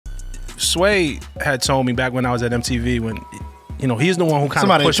Sway had told me back when I was at MTV when, you know, he's the one who kind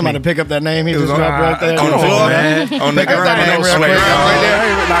of pushed me. To pick up that name. He just dropped right there on the floor, man. On the ground, right there.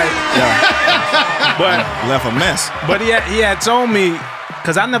 Like, yeah. But left a mess. But he had told me,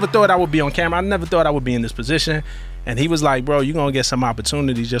 because I never thought I would be on camera. I never thought I would be in this position. And he was like, bro, you're going to get some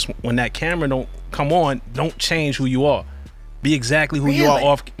opportunities. Just when that camera don't come on, don't change who you are. Be exactly who you are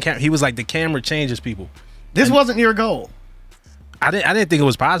off camera. He was like, the camera changes people. This wasn't your goal. I didn't think it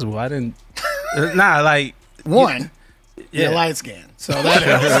was possible. I didn't. Nah, like. One. Your light skin, so that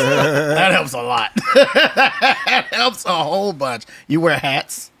helps. That helps a lot. That helps a whole bunch. You wear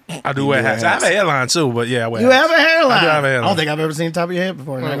hats. I do wear hats. I have a hairline too, but yeah, I wear hats. Have a hairline? I do have a hairline. I don't think I've ever seen the top of your head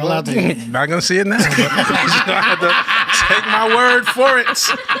before. I'm not gonna lie to you. Not gonna see it now. But I have to take my word for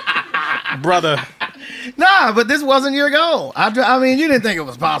it, brother. Nah, but this wasn't your goal. I mean, you didn't think it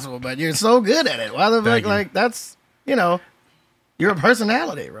was possible, but you're so good at it. Why the fuck? Like that's, you know. You're a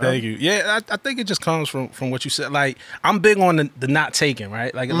personality, right? Thank you. Yeah, I think it just comes from what you said. Like, I'm big on the not taking,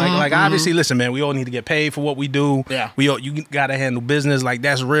 right? Like, obviously, listen, man, we all need to get paid for what we do. Yeah. You got to handle business. Like,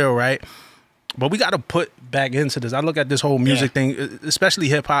 that's real, right? But we got to put back into this. I look at this whole music thing, especially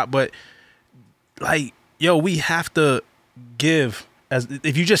hip hop, but like, yo, we have to give. As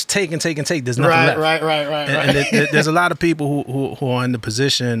if you just take and take and take, there's nothing left. Right. And there's a lot of people who are in the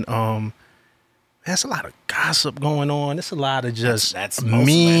position. There's a lot of gossip going on. It's a lot of just that's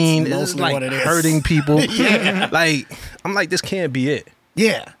mean. It's like what it is. Hurting people. Like, I'm like, this can't be it.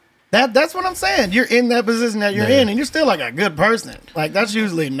 Yeah. That's what I'm saying. You're in that position that you're in, and you're still like a good person. Like, that's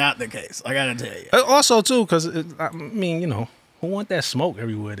usually not the case. I gotta tell you. Also, too, because, I mean, you know, who want that smoke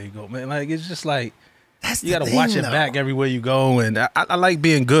everywhere they go, man? Like, it's just like, you gotta watch it back everywhere you go, and I like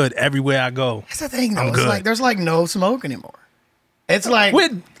being good everywhere I go. That's the thing, though. It's like, there's like no smoke anymore. It's like...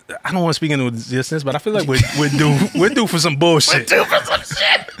 I don't want to speak into existence, but I feel like we're due for some bullshit. We're due for some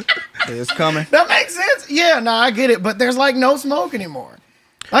shit. It's coming. That makes sense. Yeah, no, I get it. But there's like no smoke anymore.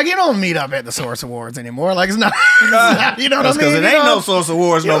 Like, you don't meet up at the Source Awards anymore. Like, it's not, you know what I mean? Because it ain't no Source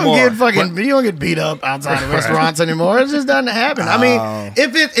Awards no more. You don't get beat up outside of restaurants anymore. It just doesn't happen. I mean,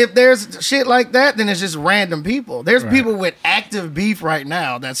 if there's shit like that, then it's just random people. There's people with active beef right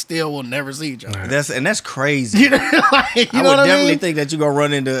now that still will never see each other. That's crazy. You know, I would definitely think that you're going to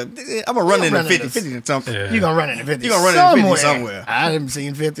run into, I'm going to run into 50 or something. Yeah. You're going to run into 50 You're going to run into 50 somewhere. I haven't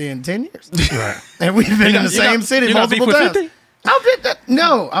seen 50 in 10 years. Right. And we've been in the same city multiple times. 50?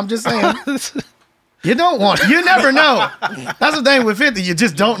 No, I'm just saying. You don't want it. You never know. That's the thing with 50. You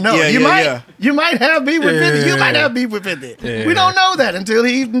just don't know. You might have beef with 50. You might have beef with 50. Yeah. We don't know that until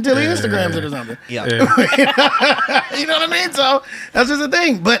he Instagrams it or something. Yeah. You know what I mean? So that's just the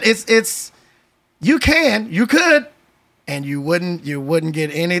thing. But it's you could, and you wouldn't get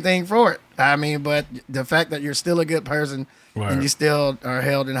anything for it. I mean, but the fact that you're still a good person. Right. And you still are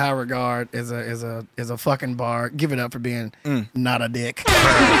held in high regard is a fucking bar. Give it up for being not a dick. I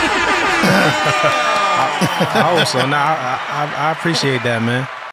hope so. I appreciate that, man.